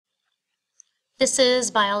This is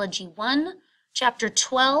Biology 1, Chapter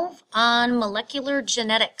 12 on Molecular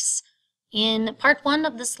Genetics. In Part 1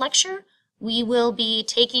 of this lecture, we will be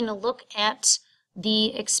taking a look at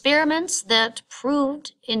the experiments that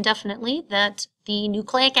proved indefinitely that the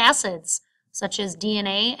nucleic acids, such as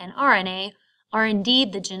DNA and RNA, are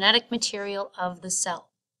indeed the genetic material of the cell.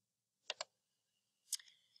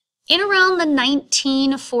 In around the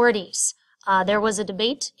 1940s, there was a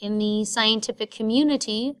debate in the scientific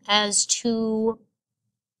community as to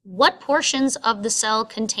what portions of the cell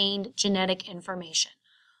contained genetic information.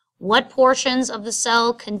 What portions of the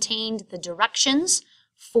cell contained the directions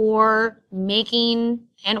for making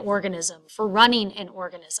an organism, for running an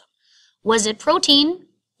organism? Was it protein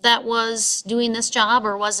that was doing this job,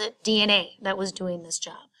 or was it DNA that was doing this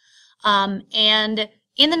job? And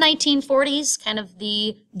in the 1940s, kind of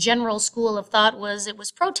the general school of thought was it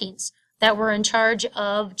was proteins that were in charge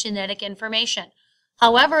of genetic information.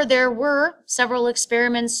 However, there were several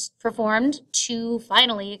experiments performed to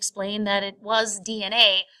finally explain that it was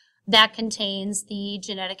DNA that contains the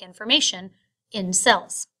genetic information in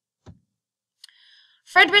cells.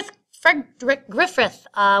 Frederick Griffith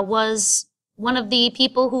was one of the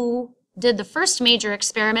people who did the first major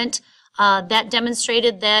experiment that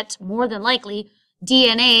demonstrated that more than likely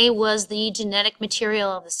DNA was the genetic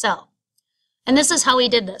material of the cell. And this is how he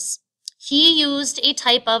did this. He used a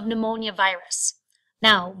type of pneumonia virus.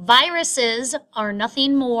 Now, viruses are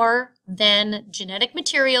nothing more than genetic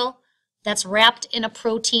material that's wrapped in a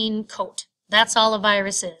protein coat. That's all a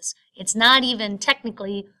virus is. It's not even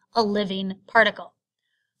technically a living particle.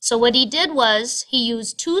 So what he did was he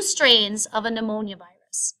used two strains of a pneumonia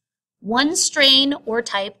virus. One strain or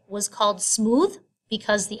type was called smooth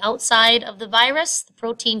because the outside of the virus, the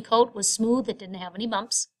protein coat, was smooth. It didn't have any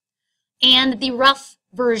bumps. And the rough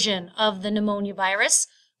version of the pneumonia virus,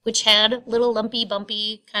 which had little lumpy,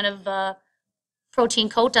 bumpy kind of protein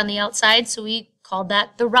coat on the outside, so we called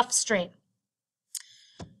that the rough strain.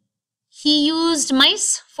 He used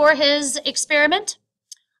mice for his experiment.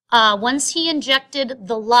 Once he injected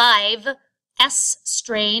the live S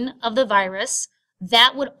strain of the virus,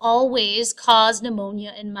 that would always cause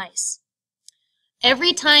pneumonia in mice.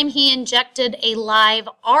 Every time he injected a live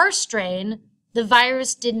R strain, the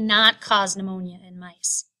virus did not cause pneumonia in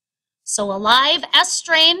mice. So a live S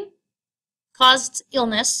strain caused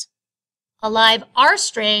illness. A live R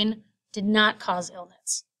strain did not cause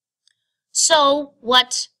illness. So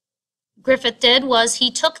what Griffith did was he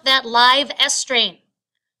took that live S strain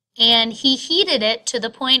and he heated it to the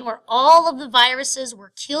point where all of the viruses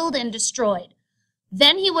were killed and destroyed.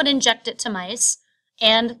 Then he would inject it to mice,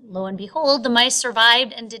 and lo and behold, the mice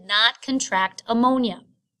survived and did not contract ammonia.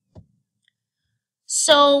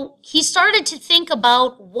 So he started to think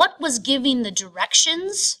about what was giving the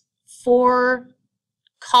directions for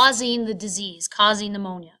causing the disease, causing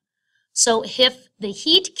pneumonia. So if the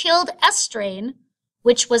heat killed S strain,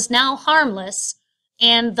 which was now harmless,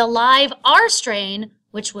 and the live R strain,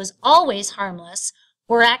 which was always harmless,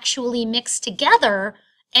 were actually mixed together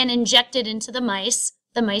and injected into the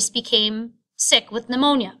mice became sick with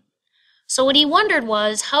pneumonia. So what he wondered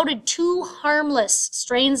was, how did two harmless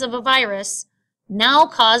strains of a virus now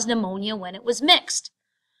cause pneumonia when it was mixed?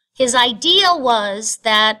 His idea was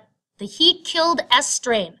that the heat-killed S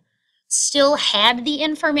strain still had the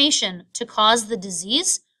information to cause the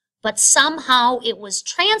disease, but somehow it was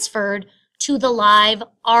transferred to the live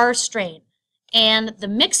R strain. And the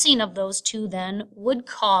mixing of those two then would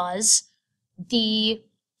cause the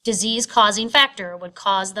disease-causing factor, would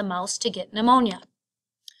cause the mouse to get pneumonia.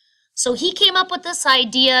 So he came up with this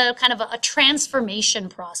idea, kind of a transformation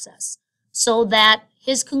process, so that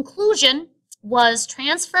his conclusion was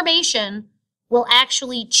transformation will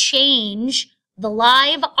actually change the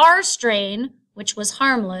live R strain, which was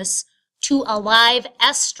harmless, to a live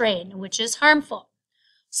S strain, which is harmful.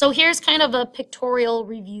 So here's kind of a pictorial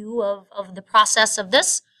review of the process of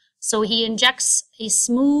this. So he injects a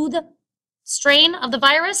smooth strain of the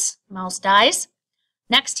virus, mouse dies.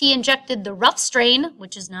 Next he injected the rough strain,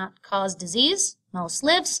 which does not cause disease, mouse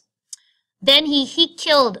lives. Then he heat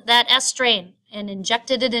killed that S strain and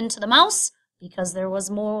injected it into the mouse because there was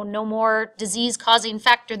no more disease-causing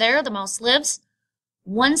factor there, the mouse lives.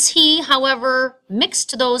 Once he, however,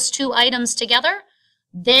 mixed those two items together,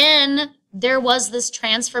 then there was this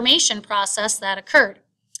transformation process that occurred.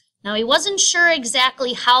 Now, he wasn't sure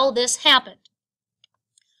exactly how this happened.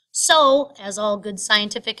 So, as all good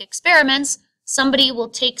scientific experiments, somebody will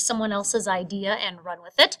take someone else's idea and run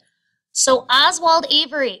with it. So Oswald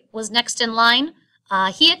Avery was next in line.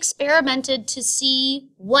 He experimented to see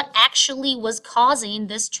what actually was causing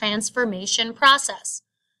this transformation process.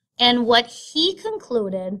 And what he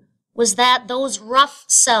concluded was that those rough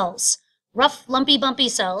cells, rough lumpy bumpy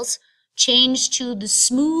cells, changed to the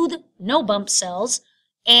smooth no bump cells,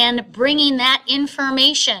 and bringing that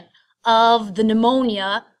information of the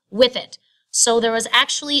pneumonia with it. So there was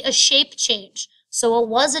actually a shape change. So it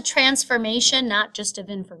was a transformation, not just of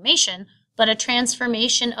information, but a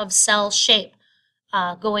transformation of cell shape,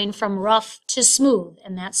 going from rough to smooth.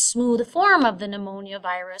 And that smooth form of the pneumonia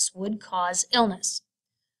virus would cause illness.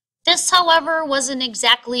 This, however, wasn't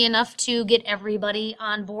exactly enough to get everybody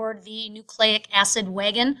on board the nucleic acid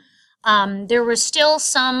wagon. There were still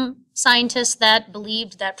some scientists that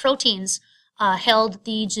believed that proteins held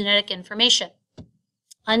the genetic information,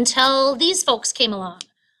 until these folks came along.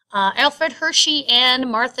 Alfred Hershey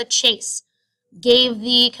and Martha Chase gave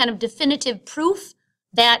the kind of definitive proof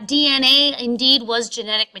that DNA indeed was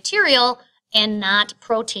genetic material and not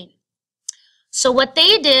protein. So what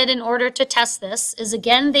they did in order to test this is,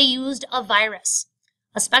 again, they used a virus,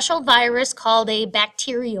 a special virus called a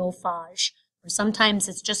bacteriophage, or sometimes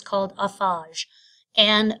it's just called a phage.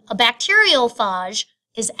 And a bacteriophage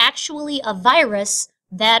is actually a virus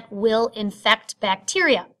that will infect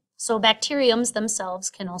bacteria. So bacteriums themselves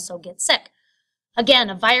can also get sick. Again,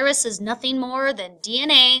 a virus is nothing more than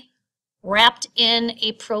DNA wrapped in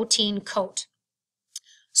a protein coat.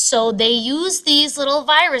 So they use these little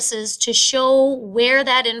viruses to show where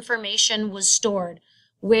that information was stored,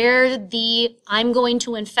 where the I'm going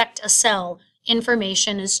to infect a cell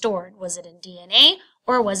information is stored. Was it in DNA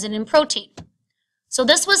or was it in protein? So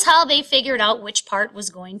this was how they figured out which part was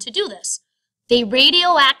going to do this. They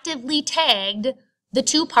radioactively tagged the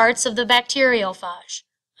two parts of the bacteriophage.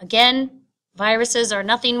 Again, viruses are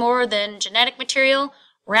nothing more than genetic material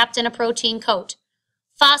wrapped in a protein coat.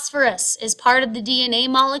 Phosphorus is part of the DNA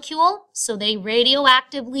molecule, so they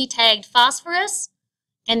radioactively tagged phosphorus,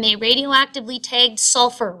 and they radioactively tagged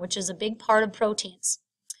sulfur, which is a big part of proteins.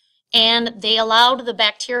 And they allowed the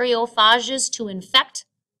bacteriophages to infect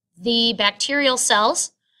the bacterial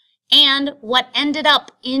cells, and what ended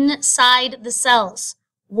up inside the cells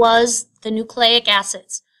was the nucleic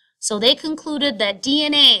acids. So they concluded that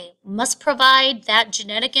DNA must provide that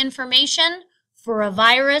genetic information for a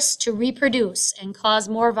virus to reproduce and cause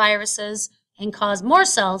more viruses and cause more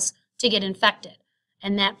cells to get infected.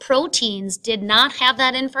 And that proteins did not have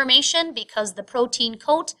that information because the protein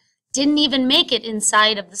coat didn't even make it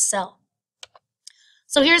inside of the cell.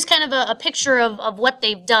 So here's kind of a picture of what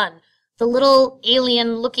they've done. The little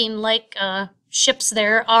alien-looking like ships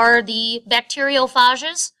there are the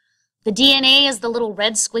bacteriophages. The DNA is the little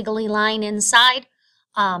red squiggly line inside.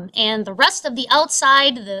 And the rest of the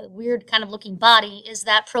outside, the weird kind of looking body, is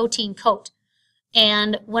that protein coat.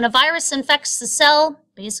 And when a virus infects the cell,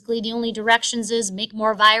 basically the only directions is make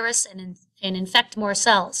more virus and infect more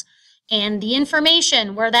cells. And the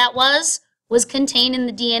information where that was contained in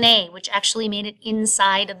the DNA, which actually made it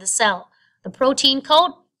inside of the cell. The protein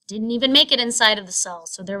coat didn't even make it inside of the cell,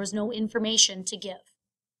 so there was no information to give.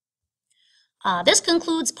 This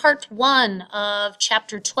concludes part 1 of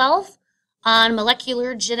chapter 12 on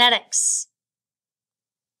molecular genetics.